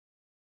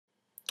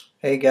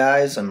Hey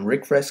guys, I'm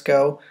Rick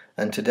Fresco,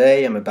 and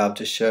today I'm about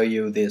to show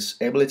you this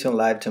Ableton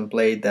Live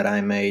template that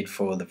I made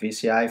for the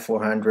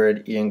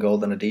VCI-400 Ean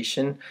Golden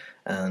Edition,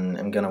 and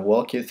I'm gonna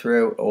walk you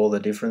through all the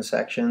different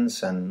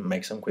sections and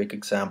make some quick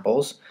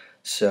examples.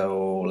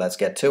 So let's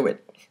get to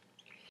it.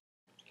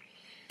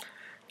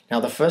 Now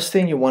the first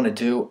thing you want to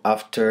do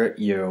after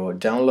you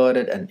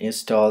downloaded and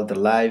installed the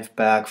Live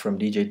pack from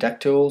DJ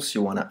Tech Tools,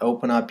 you want to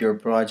open up your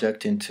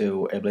project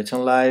into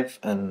Ableton Live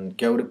and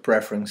go to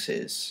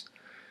Preferences.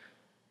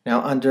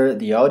 Now under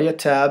the Audio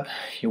tab,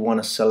 you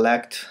want to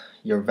select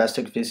your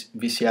Vestax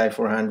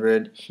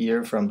VCI-400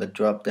 here from the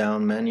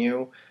drop-down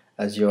menu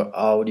as your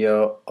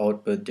audio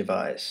output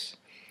device.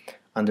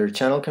 Under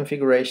Channel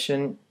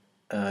Configuration,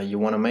 you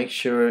want to make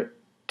sure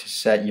to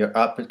set your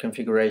output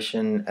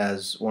configuration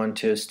as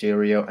 1-2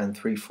 stereo and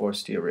 3-4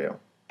 stereo.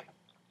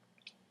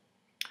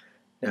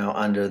 Now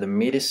under the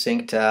MIDI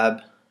Sync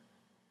tab,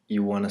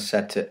 you want to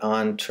set to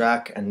on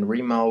track and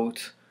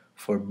remote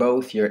for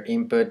both your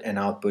input and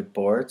output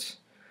ports.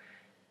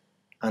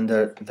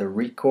 Under the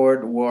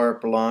Record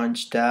Warp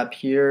Launch tab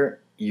here,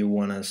 you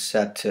want to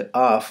set to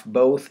off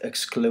both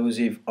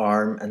exclusive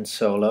ARM and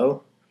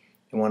solo.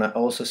 You want to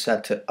also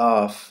set to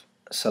off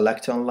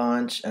Select on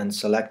Launch and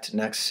Select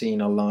Next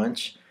Scene on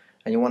Launch.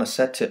 And you want to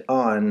set to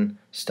on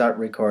Start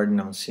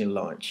Recording on Scene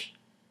Launch.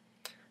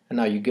 And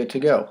now you're good to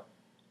go.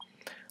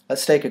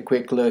 Let's take a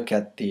quick look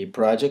at the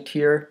project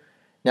here.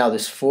 Now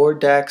there's 4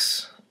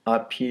 decks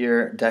up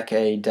here, deck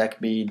A,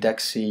 deck B, deck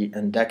C,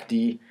 and deck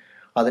D.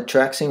 Are the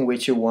tracks in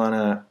which you want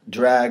to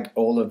drag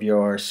all of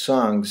your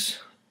songs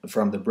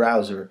from the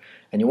browser,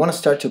 and you want to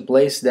start to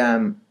place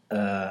them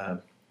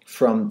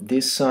from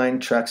this sign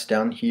tracks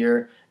down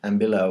here and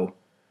below,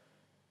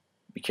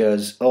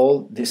 because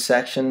all this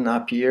section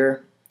up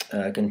here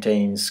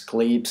contains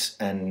clips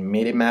and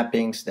MIDI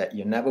mappings that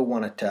you never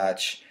want to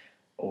touch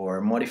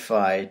or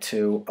modify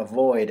to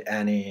avoid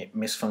any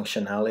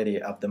misfunctionality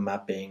of the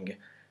mapping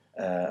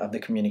of the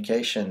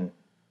communication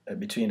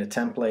between the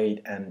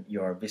template and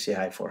your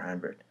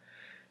VCI-400.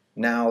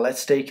 Now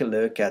let's take a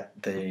look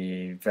at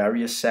the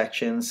various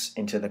sections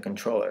into the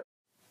controller.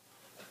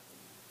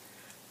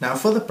 Now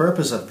for the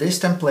purpose of this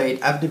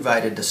template, I've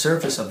divided the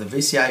surface of the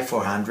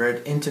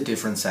VCI-400 into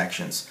different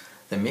sections.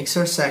 The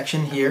mixer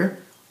section here,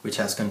 which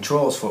has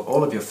controls for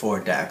all of your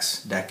 4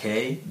 decks, deck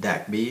A,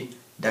 deck B,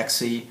 deck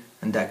C,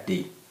 and deck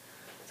D.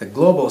 The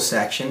global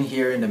section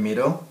here in the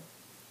middle,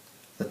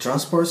 the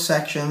transport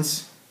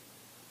sections,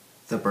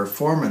 the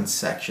performance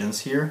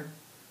sections here,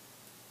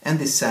 and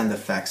the sound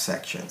effects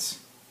sections.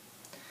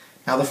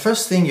 Now the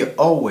first thing you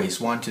always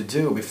want to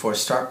do before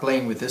start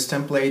playing with this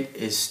template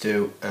is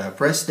to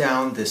press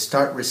down the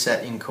Start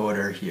Reset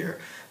encoder here.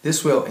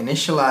 This will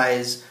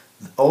initialize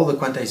all the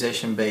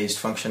quantization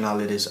based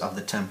functionalities of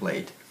the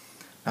template.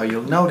 Now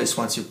you'll notice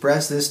once you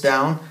press this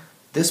down,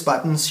 these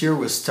buttons here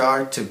will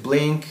start to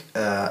blink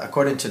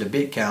according to the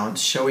beat count,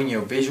 showing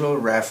you a visual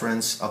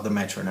reference of the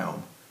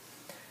metronome.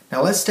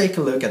 Now let's take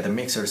a look at the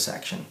mixer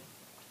section.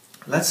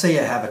 Let's say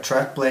I have a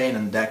track playing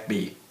on deck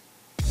B.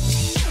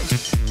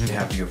 You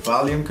have your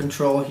volume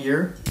control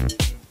here,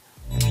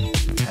 you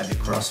have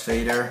your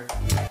crossfader.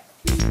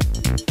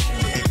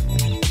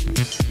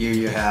 Here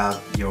you have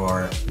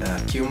your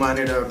cue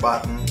monitor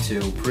button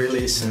to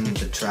pre-listen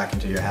the track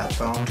into your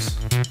headphones.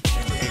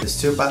 These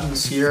 2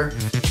 buttons here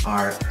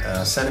are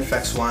Sound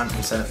Effects 1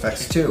 and Sound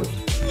Effects 2,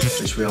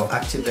 which will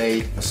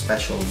activate a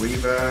special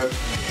reverb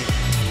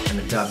and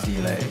a dub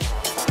delay.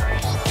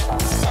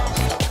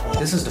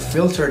 This is the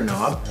filter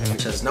knob,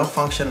 which has no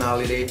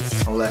functionality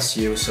unless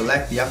you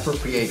select the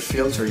appropriate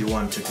filter you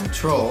want to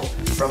control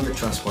from the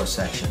transport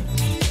section.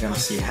 You're gonna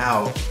see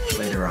how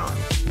later on.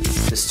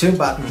 These 2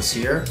 buttons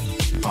here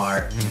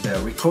are the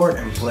record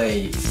and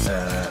play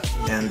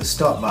and the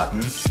stop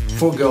button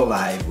for Go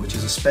Live, which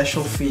is a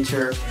special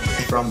feature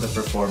from the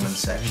performance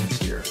sections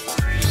here.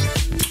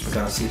 We're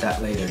gonna see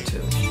that later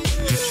too.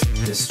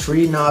 These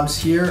 3 knobs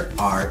here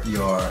are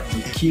your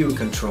EQ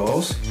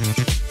controls.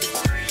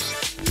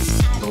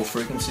 Low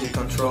frequency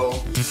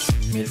control,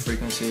 mid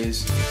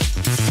frequencies,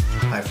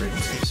 high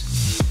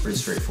frequencies. Pretty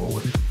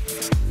straightforward.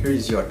 Here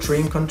is your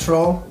trim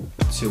control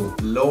to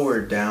lower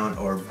down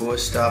or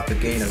boost up the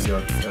gain of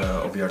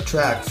your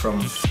track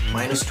from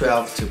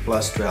 -12 to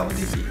 +12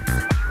 dB.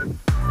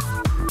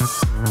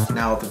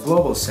 Now the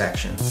global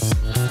section.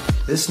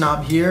 This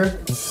knob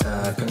here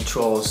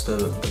controls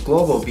the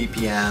global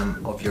BPM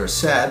of your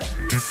set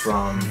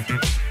from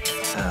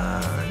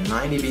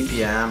 90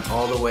 BPM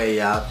all the way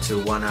up to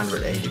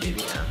 180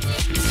 BPM.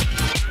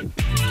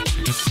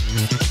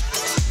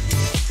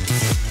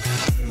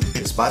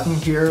 This button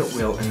here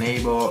will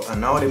enable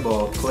an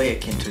audible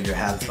click into your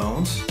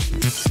headphones.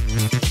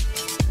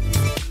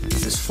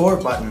 These 4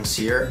 buttons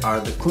here are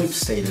the clip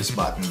status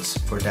buttons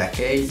for deck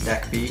A,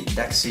 deck B,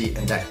 deck C,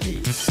 and deck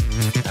D.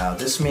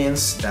 This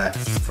means that,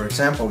 for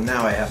example,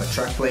 now I have a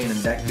track playing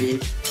in deck B.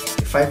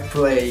 If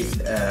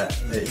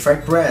I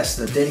press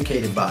the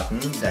dedicated button,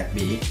 deck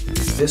B,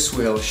 this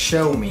will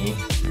show me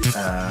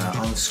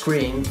on the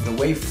screen the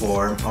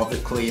waveform of the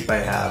clip I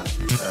have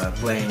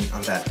playing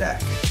on that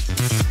deck.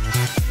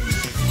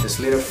 This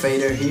little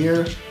fader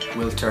here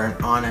will turn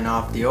on and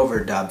off the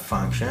overdub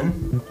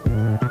function.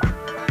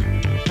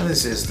 And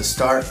this is the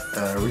start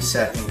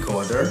reset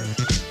encoder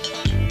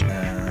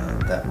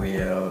that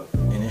will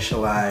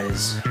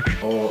initialize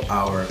all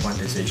our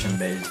quantization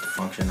based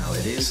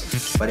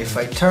functionalities. But if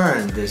I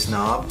turn this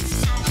knob,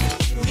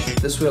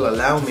 this will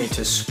allow me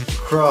to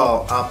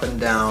scroll up and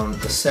down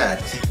the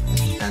set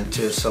and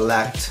to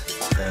select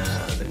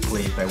the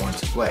clip I want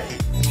to play.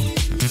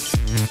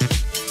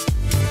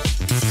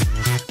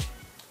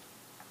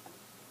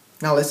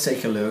 Now let's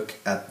take a look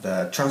at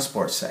the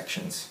transport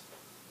sections.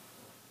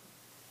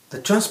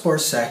 The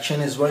transport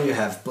section is where you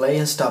have play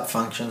and stop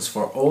functions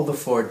for all the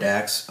 4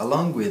 decks,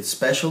 along with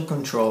special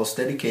controls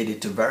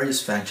dedicated to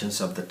various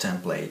functions of the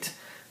template.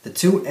 The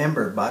 2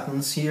 amber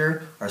buttons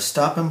here are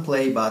stop and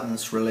play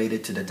buttons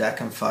related to the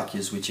deck and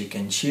focus, which you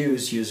can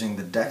choose using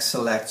the deck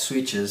select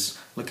switches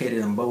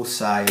located on both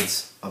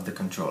sides of the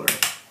controller.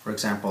 For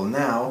example,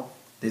 now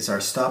these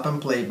are stop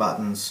and play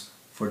buttons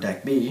for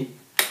deck B,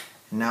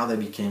 and now they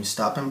became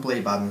stop and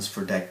play buttons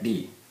for deck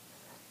D.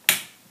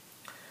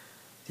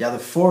 The other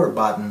 4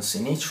 buttons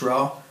in each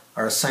row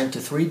are assigned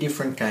to 3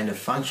 different kind of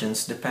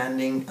functions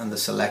depending on the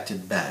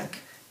selected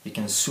bank. You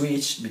can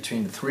switch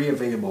between the 3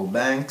 available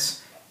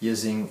banks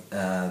using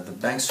the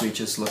bank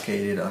switches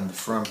located on the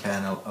front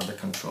panel of the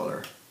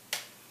controller.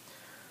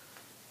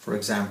 For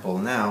example,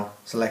 now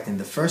selecting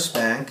the first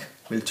bank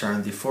will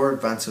turn the 4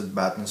 advanced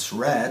buttons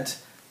red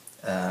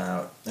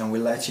and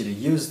will let you to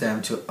use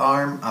them to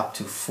arm up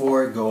to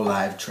 4 go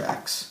live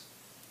tracks.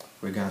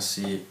 We're going to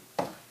see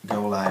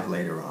go live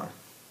later on.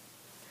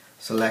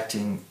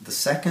 Selecting the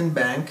second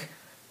bank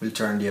will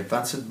turn the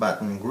advanced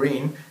button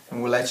green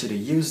and will let you to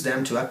use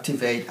them to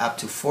activate up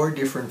to 4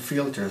 different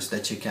filters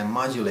that you can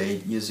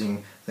modulate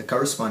using the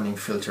corresponding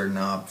filter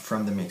knob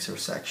from the mixer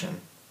section.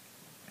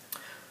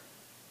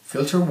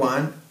 Filter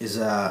 1 is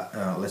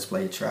a, let's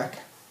play a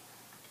track.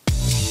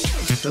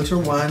 Filter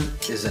 1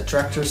 is a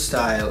tractor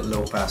style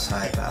low pass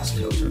high pass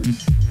filter.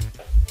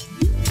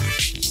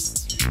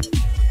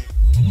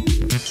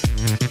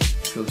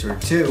 Filter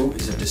 2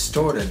 is a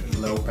distorted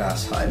low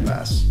pass high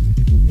pass.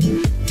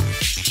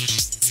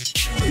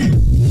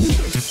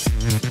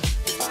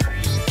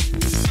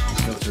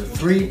 Filter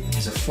 3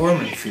 is a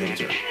formant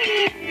filter.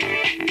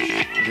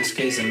 In this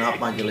case, the knob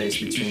modulates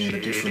between the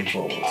different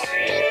vowels.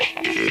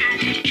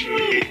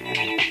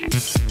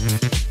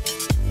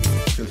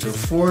 Filter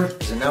 4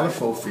 is an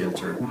LFO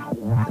filter.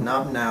 The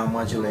knob now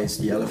modulates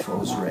the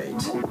LFO's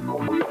rate.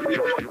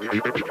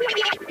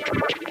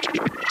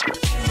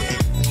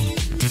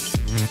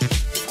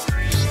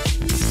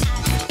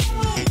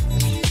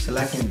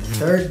 Selecting the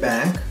third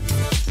bank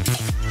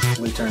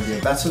will turn the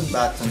advanced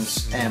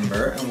buttons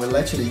amber and will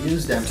let you to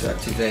use them to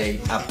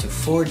activate up to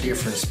 4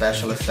 different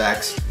special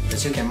effects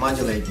that you can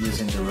modulate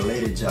using the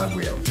related jog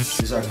wheel.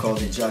 These are called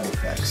the jog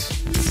effects.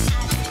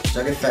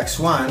 Jog effects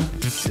 1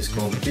 is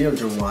called the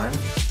builder 1.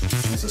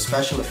 It's a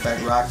special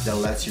effect rack that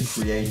lets you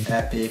create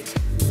epic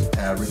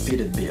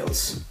repeated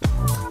builds.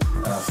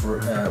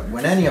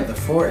 When any of the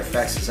 4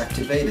 effects is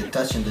activated,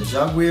 touching the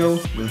jog wheel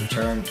will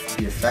turn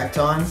the effect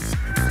on,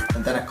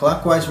 and then a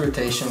clockwise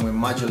rotation will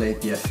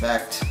modulate the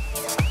effect.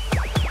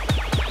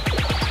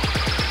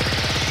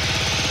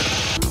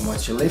 And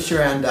once you lift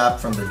your hand up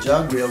from the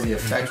jog wheel, the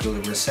effect will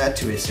reset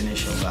to its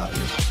initial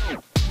value.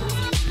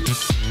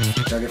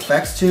 Jog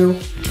effects 2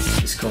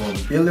 is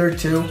called Builder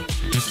 2.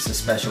 It's a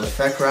special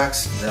effect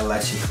racks that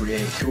lets you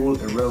create cool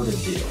eroded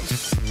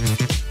builds.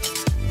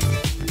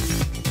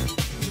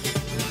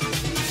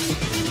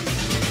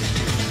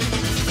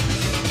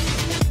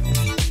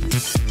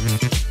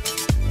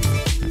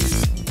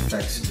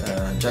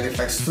 Jog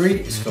effects 3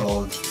 is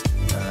called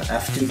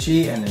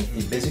F2G, and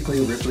it basically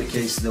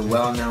replicates the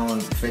well-known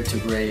Fade to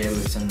Gray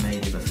Ableton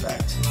native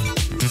effect.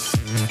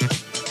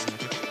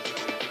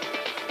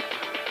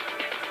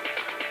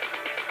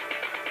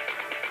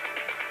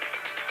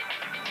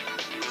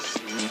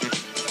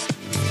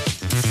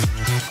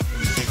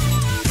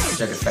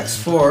 Jog effects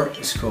 4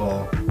 is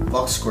called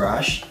Vox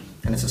Crush,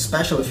 and it's a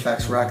special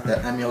effects rack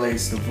that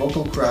emulates the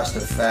vocal crust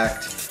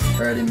effect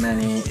heard in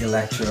many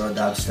electro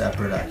dubstep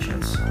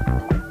productions.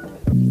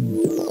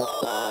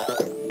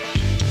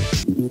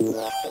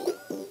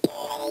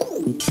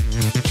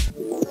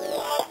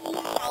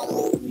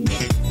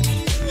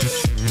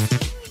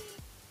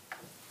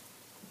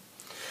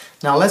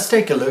 Now let's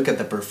take a look at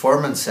the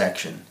performance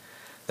section.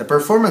 The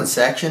performance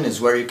section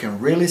is where you can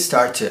really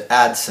start to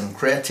add some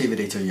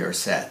creativity to your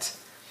set.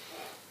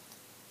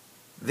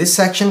 This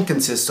section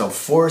consists of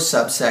 4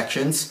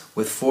 subsections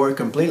with 4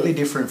 completely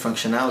different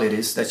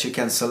functionalities that you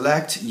can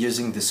select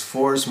using these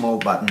 4 small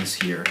buttons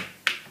here.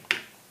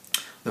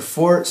 The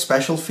 4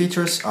 special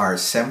features are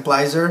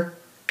Samplizer,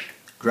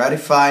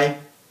 Gratify,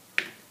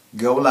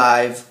 Go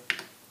Live,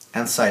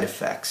 and Side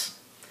Effects.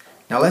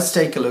 Now let's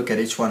take a look at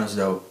each one of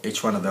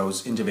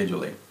those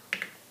individually.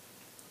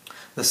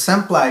 The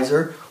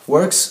Samplizer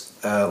works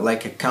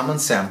like a common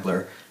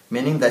sampler,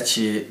 meaning that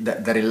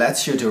it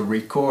lets you to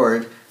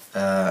record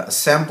a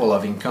sample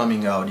of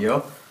incoming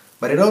audio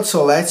but it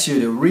also lets you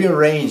to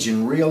rearrange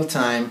in real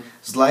time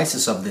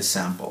slices of this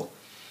sample.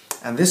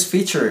 And this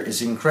feature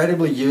is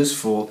incredibly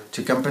useful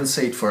to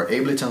compensate for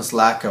Ableton's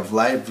lack of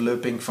live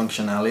looping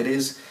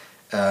functionalities,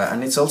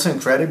 and it's also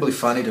incredibly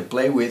funny to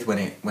play with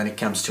when it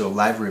comes to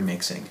live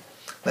remixing.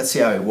 Let's see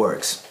how it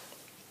works.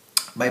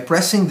 By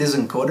pressing this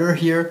encoder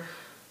here,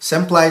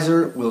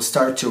 Samplizer will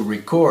start to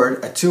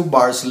record a 2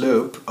 bars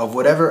loop of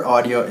whatever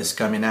audio is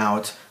coming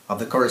out of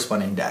the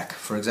corresponding deck.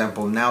 For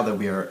example, now that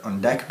we are on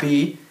deck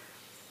B,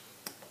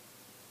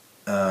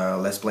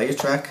 let's play a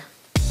track.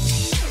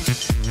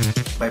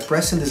 By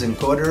pressing this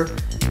encoder,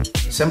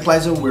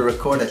 Samplizer will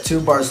record a 2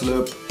 bars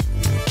loop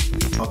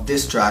of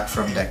this track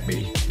from deck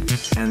B.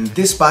 And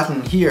this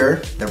button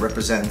here that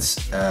represents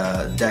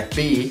deck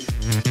B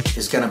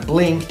is gonna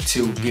blink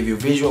to give you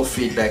visual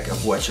feedback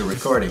of what you're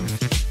recording.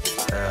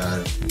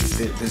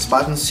 These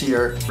buttons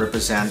here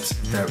represent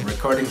the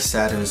recording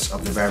status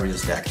of the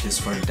various decks. This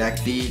is for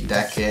deck D,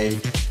 deck A,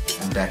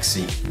 and deck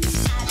C.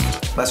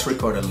 Let's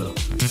record a loop.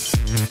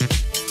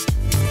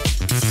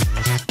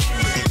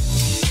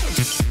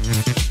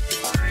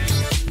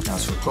 Now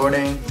it's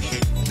recording,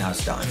 now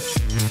it's done.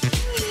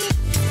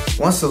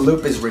 Once the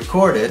loop is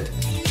recorded,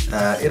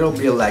 it'll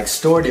be like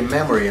stored in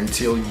memory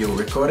until you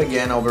record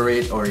again over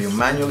it or you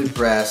manually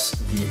press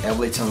the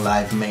Ableton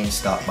Live main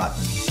stop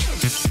button.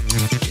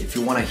 If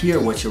you want to hear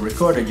what you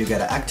recorded, you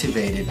gotta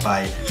activate it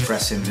by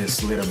pressing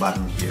this little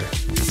button here.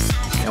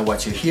 And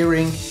what you're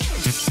hearing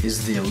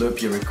is the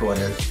loop you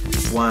recorded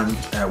while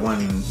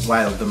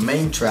the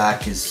main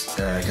track is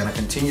gonna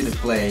continue to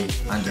play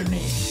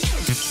underneath.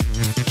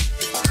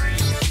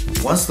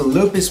 Once the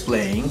loop is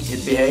playing,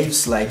 it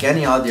behaves like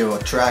any audio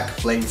track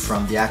playing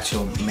from the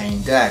actual main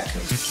deck.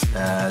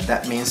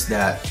 That means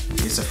that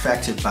it's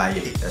affected by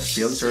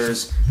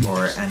filters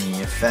or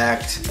any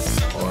effect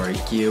or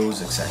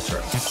EQs,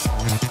 etc.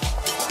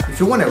 If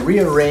you want to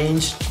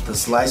rearrange the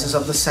slices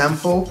of the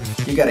sample,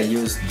 you gotta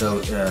use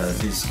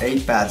these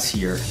 8 pads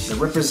here that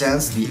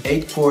represents the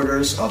 8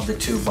 quarters of the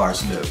 2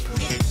 bars loop.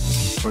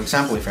 For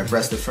example, if I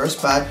press the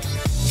first pad,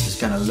 it's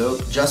gonna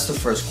loop just the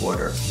first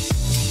quarter.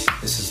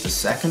 This is the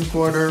second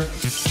quarter,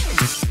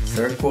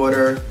 third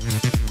quarter,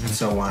 and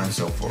so on and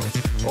so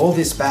forth. All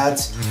these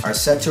pads are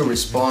set to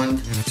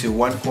respond to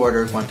 1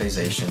 quarter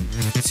quantization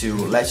to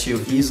let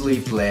you easily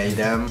play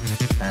them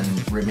and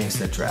remix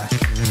the track.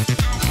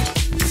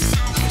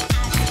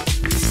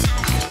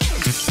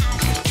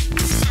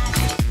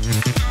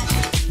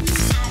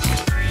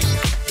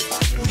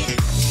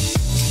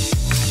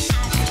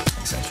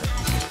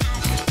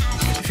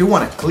 If you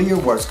want to clear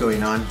what's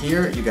going on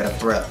here, you gotta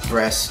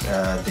press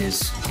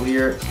this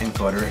clear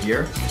encoder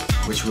here,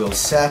 which will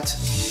set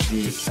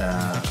the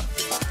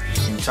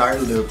entire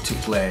loop to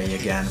play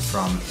again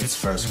from its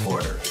first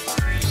quarter.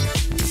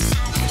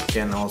 You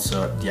can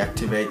also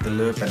deactivate the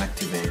loop and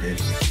activate it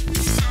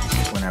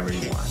whenever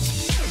you want.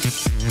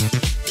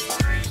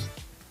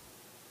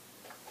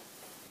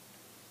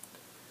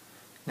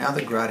 Now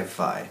the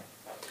Gratify.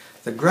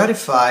 The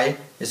Gratify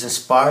is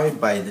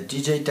inspired by the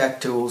DJ Tech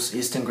Tools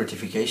instant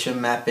gratification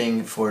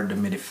mapping for the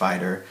MIDI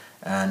fighter,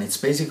 and it's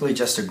basically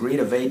just a grid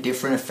of 8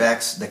 different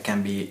effects that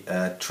can be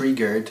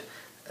triggered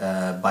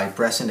by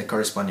pressing the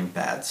corresponding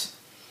pads.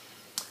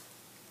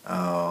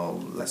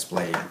 Let's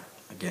play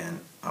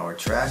again our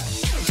track.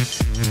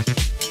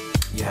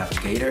 You have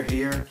a gator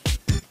here,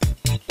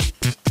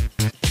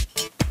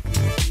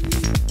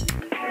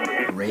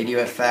 a radio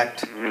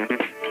effect,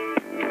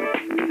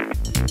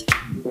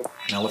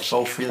 an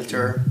LFO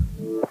filter,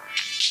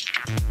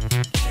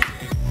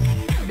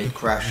 a big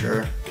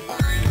crusher.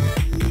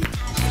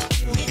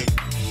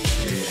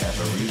 Here you have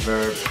a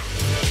reverb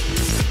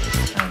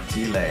and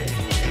delay.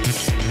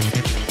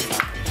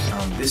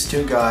 These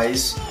two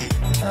guys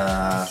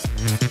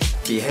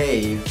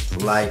behave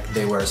like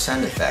they were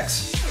sound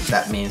effects.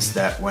 That means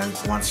that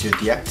once you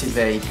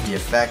deactivate the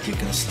effect, you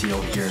can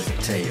still hear the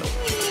tail.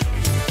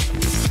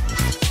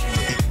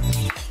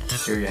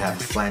 Here you have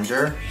a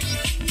flanger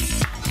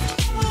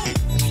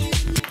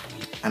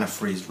and a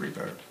freeze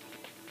reverb.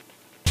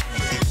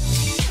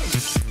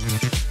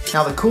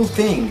 Now the cool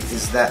thing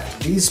is that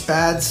these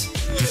pads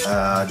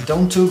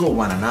don't toggle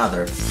one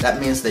another. That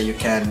means that you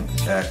can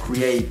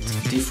create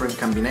different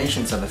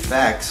combinations of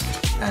effects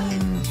and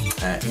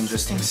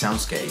interesting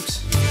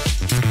soundscapes.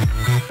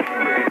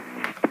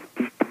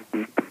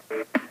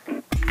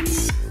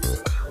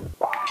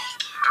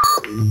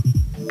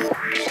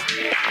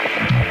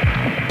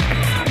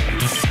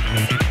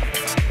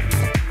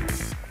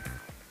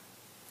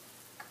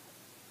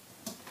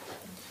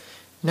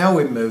 Now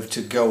we move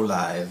to Go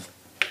Live.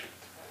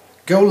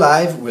 Go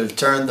Live will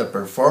turn the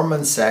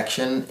performance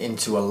section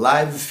into a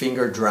live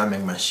finger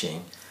drumming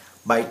machine.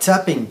 By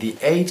tapping the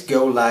 8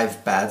 Go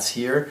Live pads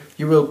here,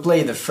 you will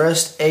play the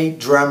first 8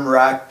 drum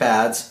rack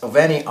pads of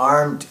any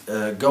armed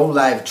Go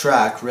Live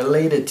track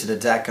related to the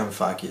DAC and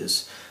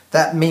Focus.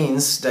 That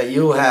means that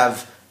you'll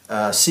have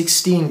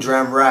 16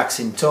 drum racks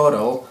in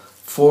total,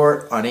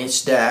 4 on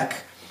each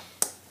deck,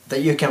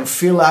 that you can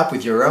fill up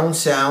with your own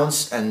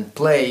sounds and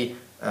play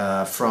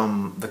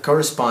from the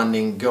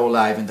corresponding go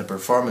live in the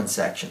performance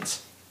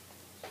sections.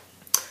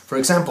 For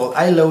example,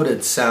 I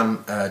loaded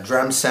some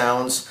drum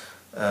sounds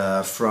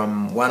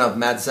from one of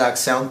Matt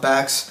Zach's sound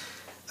packs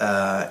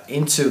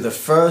into the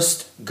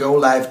first go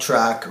live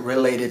track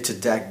related to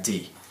deck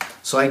D.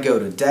 So I go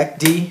to deck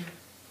D,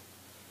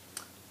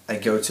 I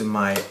go to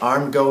my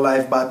arm go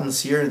live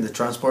buttons here in the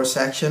transport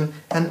section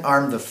and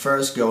arm the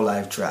first go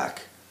live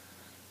track.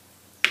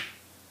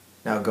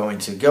 Now going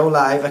to go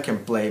live, I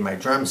can play my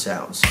drum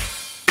sounds.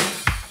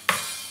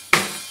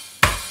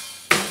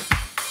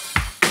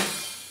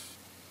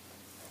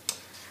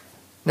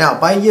 Now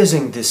by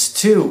using these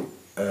two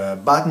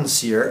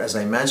buttons here, as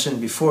I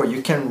mentioned before,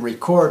 you can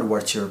record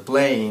what you're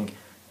playing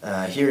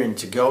here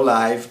into go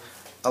live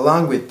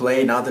along with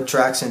playing other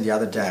tracks in the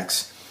other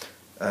decks.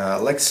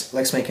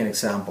 Let's make an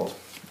example.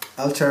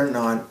 I'll turn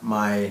on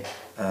my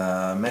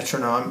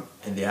metronome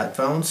in the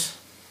headphones.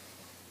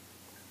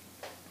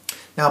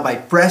 Now by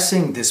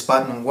pressing this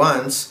button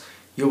once,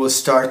 you will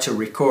start to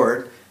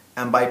record,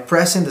 and by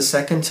pressing the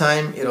second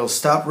time, it'll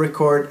stop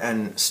record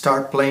and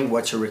start playing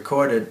what you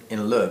recorded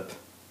in loop.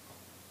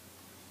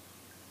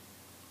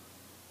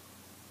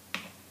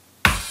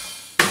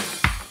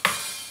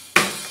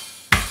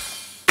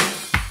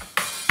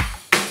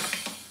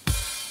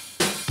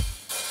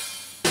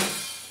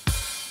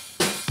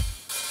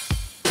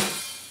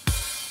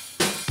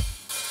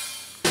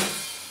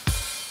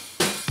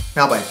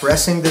 Now by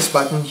pressing this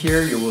button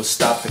here, you will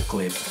stop the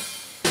clip.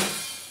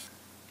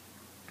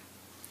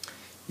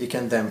 You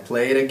can then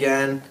play it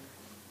again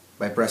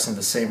by pressing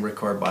the same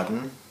record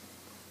button.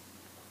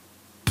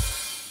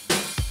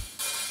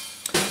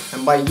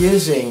 And by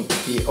using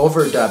the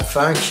overdub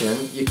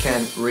function, you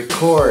can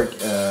record,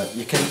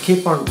 you can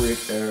keep on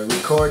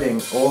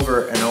recording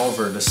over and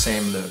over the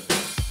same loop.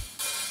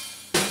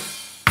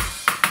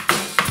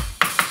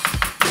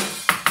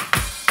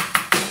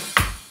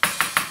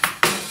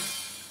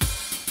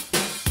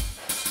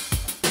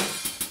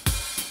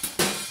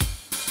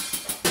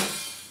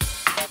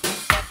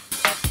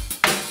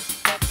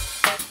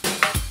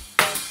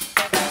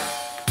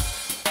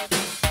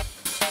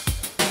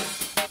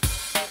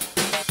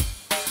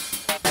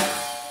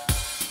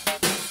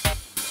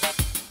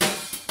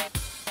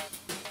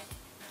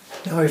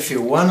 Now if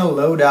you want to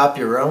load up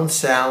your own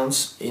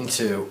sounds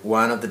into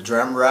one of the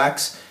drum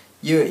racks,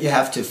 you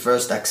have to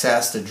first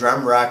access the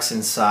drum racks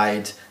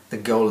inside the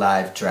go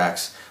live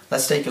tracks.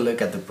 Let's take a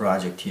look at the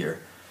project here.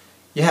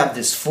 You have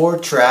these 4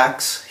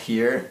 tracks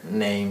here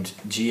named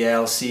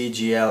GLC,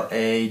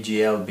 GLA,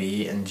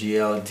 GLB and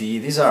GLD.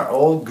 These are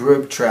all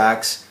group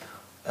tracks.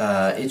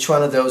 Each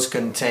one of those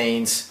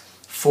contains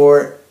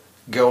 4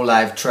 go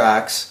live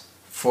tracks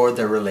for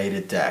the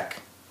related deck.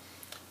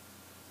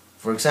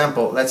 For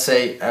example, let's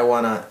say I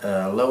want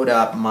to load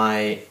up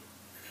my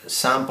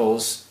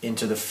samples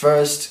into the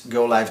first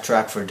go live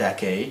track for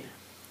deck A.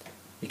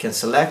 You can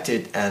select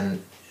it,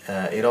 and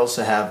it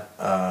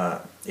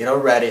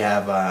already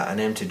have an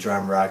empty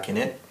drum rack in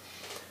it.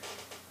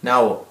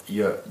 Now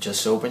you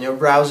just open your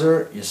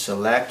browser, you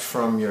select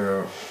from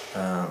your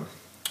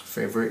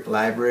favorite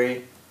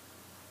library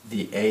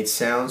the 8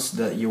 sounds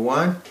that you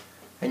want,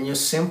 and you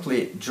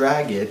simply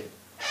drag it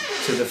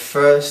to the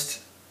first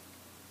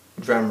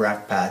drum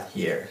rack path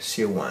here,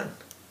 C1.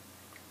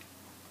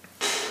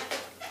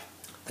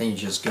 Then you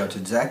just go to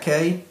deck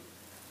A,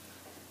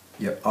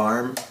 you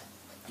arm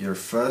your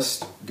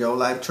first go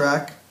live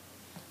track,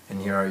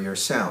 and here are your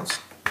sounds.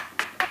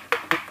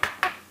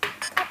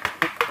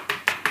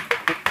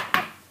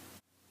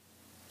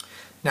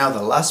 Now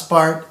the last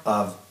part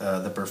of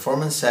the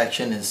performance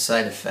section is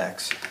side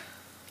effects.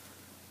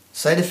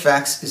 Side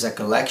effects is a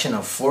collection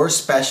of 4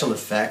 special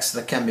effects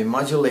that can be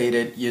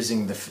modulated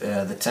using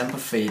the tempo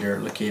fader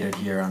located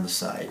here on the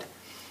side.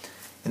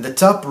 In the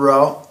top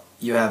row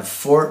you have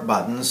 4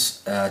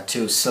 buttons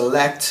to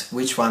select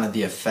which one of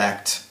the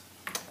effect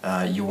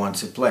you want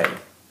to play.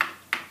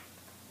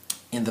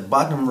 In the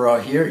bottom row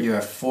here you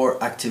have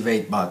 4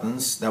 activate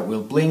buttons that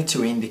will blink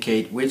to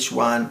indicate which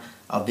one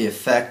of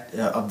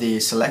the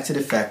selected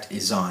effect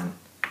is on.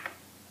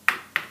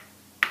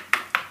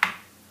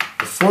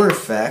 The 4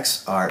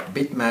 effects are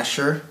beat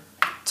mesher,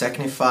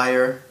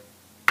 technifier,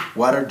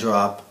 water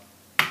drop,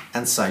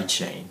 and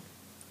sidechain.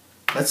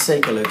 Let's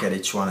take a look at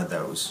each one of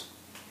those.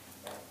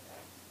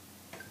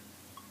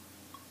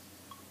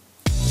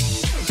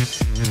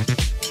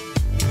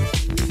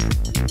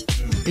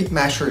 Beat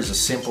mesher is a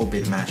simple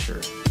beat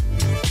mesher.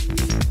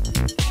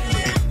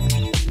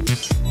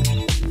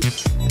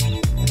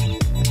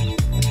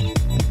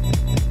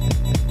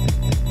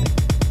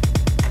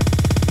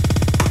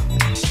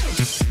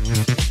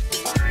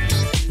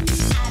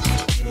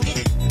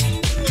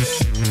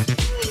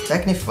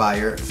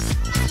 Technifier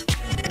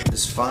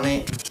is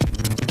funny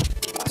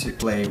to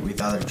play with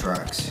other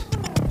tracks.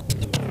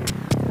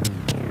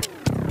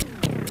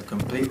 It'll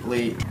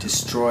completely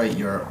destroy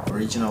your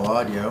original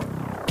audio.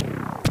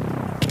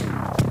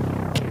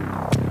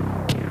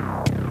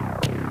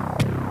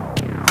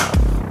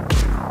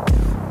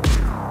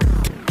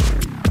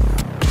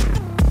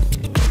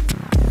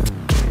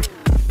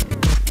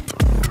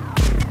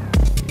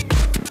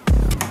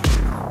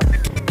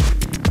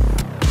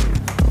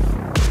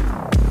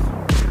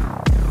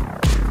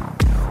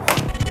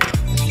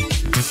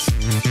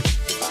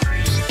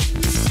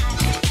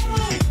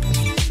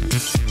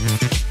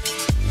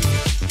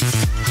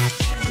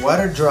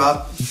 water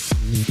drop,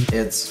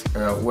 it's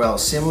well,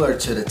 similar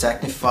to the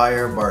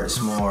Technifier, but it's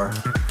more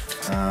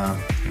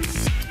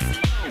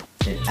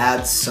it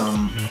adds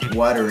some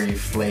watery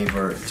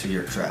flavor to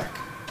your track.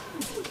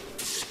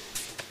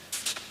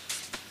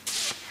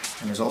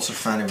 And there's also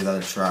funny with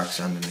other tracks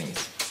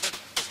underneath.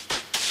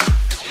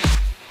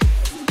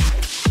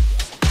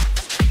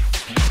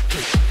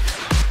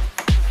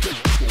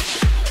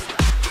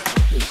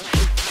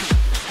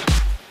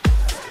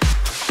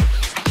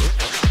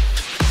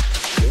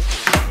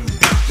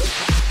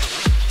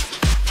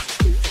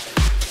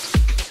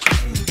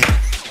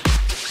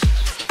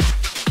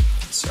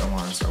 So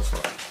on and so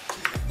forth.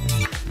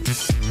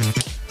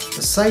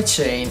 The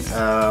sidechain,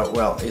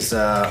 well, it's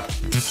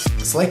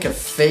like a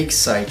fake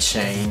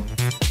sidechain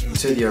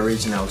to the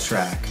original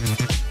track,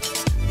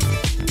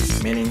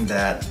 meaning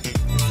that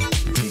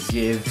it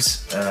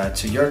gives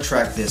to your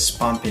track this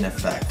pumping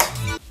effect.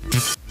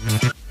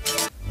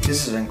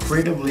 This is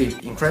incredibly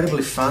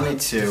funny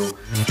to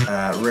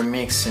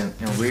remix in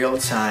real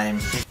time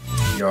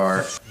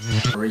your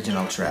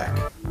original track.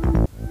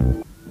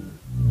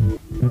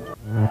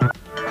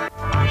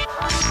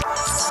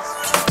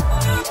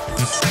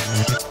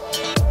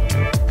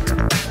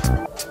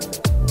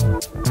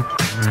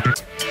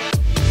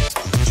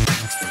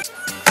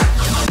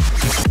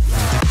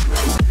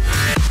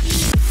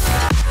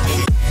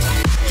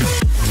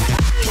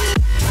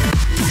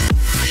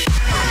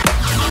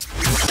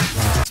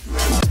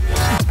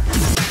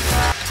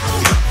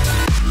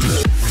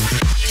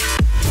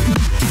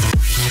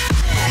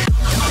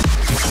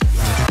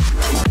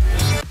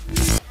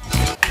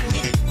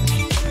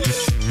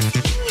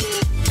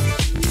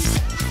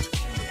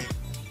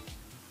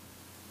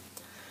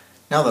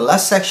 Now the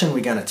last section we're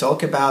going to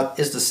talk about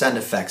is the sound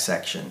effects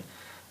section.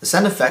 The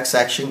sound effects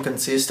section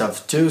consists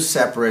of two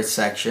separate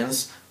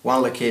sections,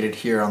 one located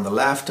here on the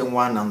left and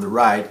one on the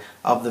right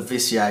of the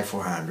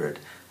VCI-400,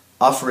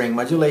 offering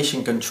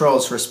modulation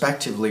controls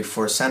respectively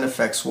for sound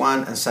effects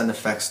 1 and sound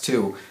effects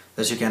 2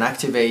 that you can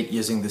activate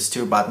using these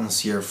two buttons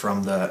here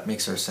from the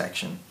mixer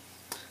section.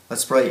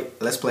 Let's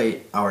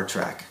play our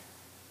track.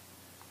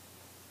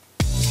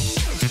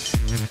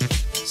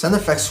 Sound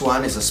effects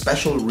 1 is a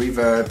special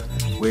reverb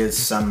with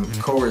some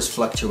chorus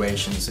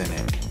fluctuations in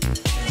it.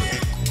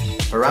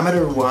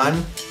 Parameter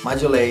 1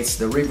 modulates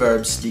the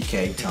reverb's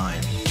decay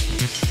time.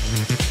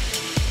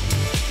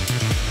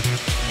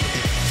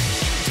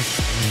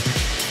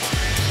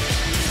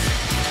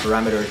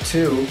 Parameter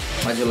 2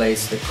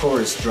 modulates the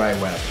chorus dry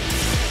wet.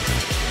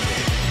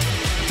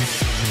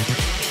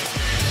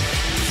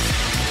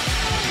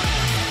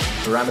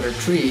 Parameter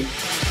 3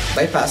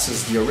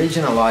 bypasses the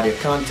original audio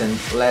content,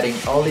 letting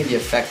only the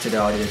affected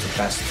audio to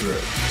pass through.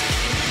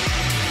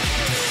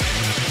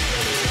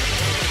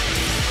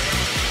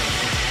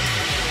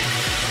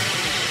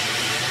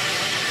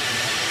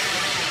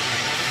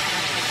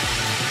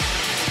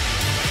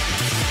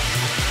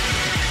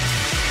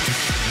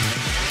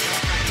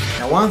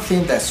 Now one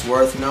thing that's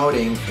worth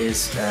noting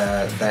is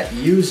that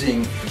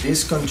using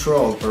this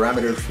control,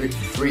 parameter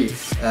 3,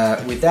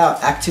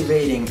 without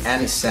activating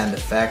any sound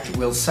effect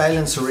will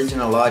silence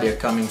original audio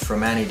coming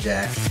from any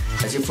deck,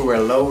 as if we were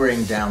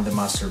lowering down the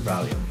master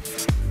volume.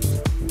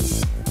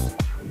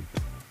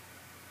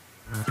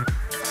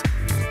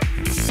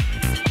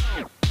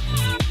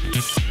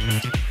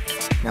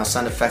 Now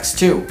sound effects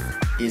 2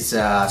 is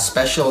a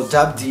special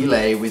dub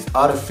delay with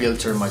auto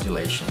filter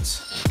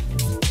modulations.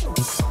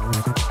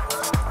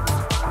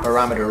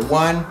 Parameter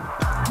 1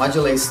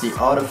 modulates the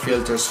auto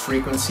filter's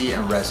frequency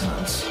and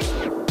resonance.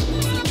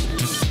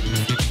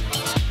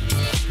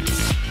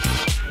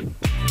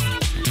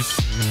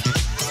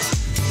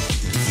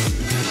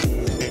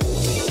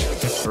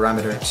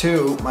 Parameter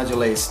 2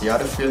 modulates the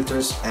auto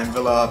filter's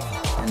envelope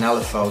and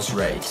LFO's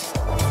rate.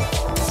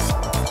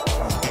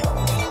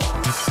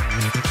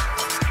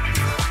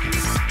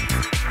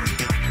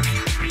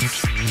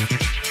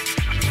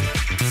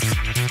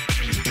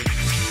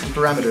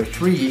 Parameter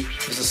 3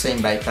 is the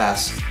same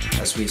bypass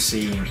as we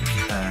see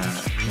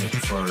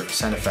for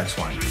sound effects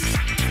 1.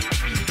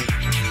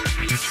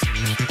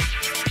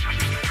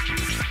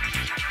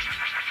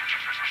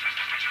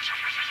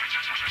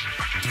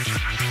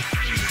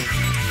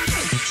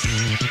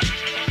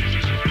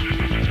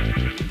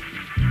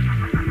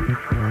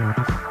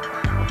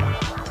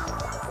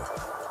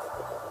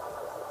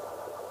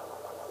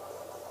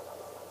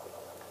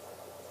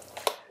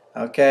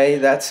 Okay,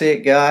 that's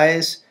it,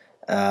 guys.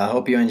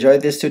 Hope you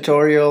enjoyed this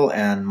tutorial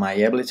and my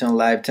Ableton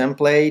Live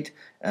template.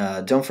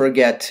 Don't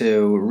forget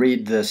to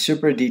read the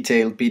super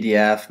detailed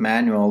PDF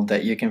manual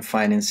that you can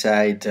find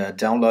inside the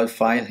download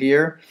file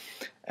here.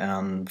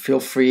 Feel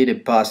free to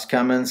post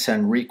comments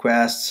and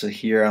requests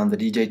here on the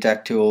DJ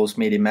Tech Tools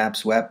MIDI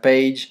Maps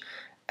webpage.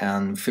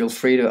 And feel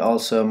free to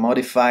also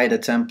modify the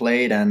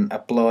template and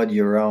upload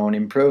your own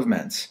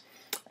improvements.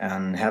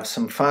 And have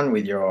some fun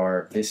with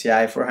your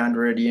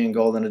VCI-400 Ean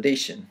Golden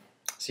Edition.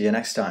 See you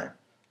next time.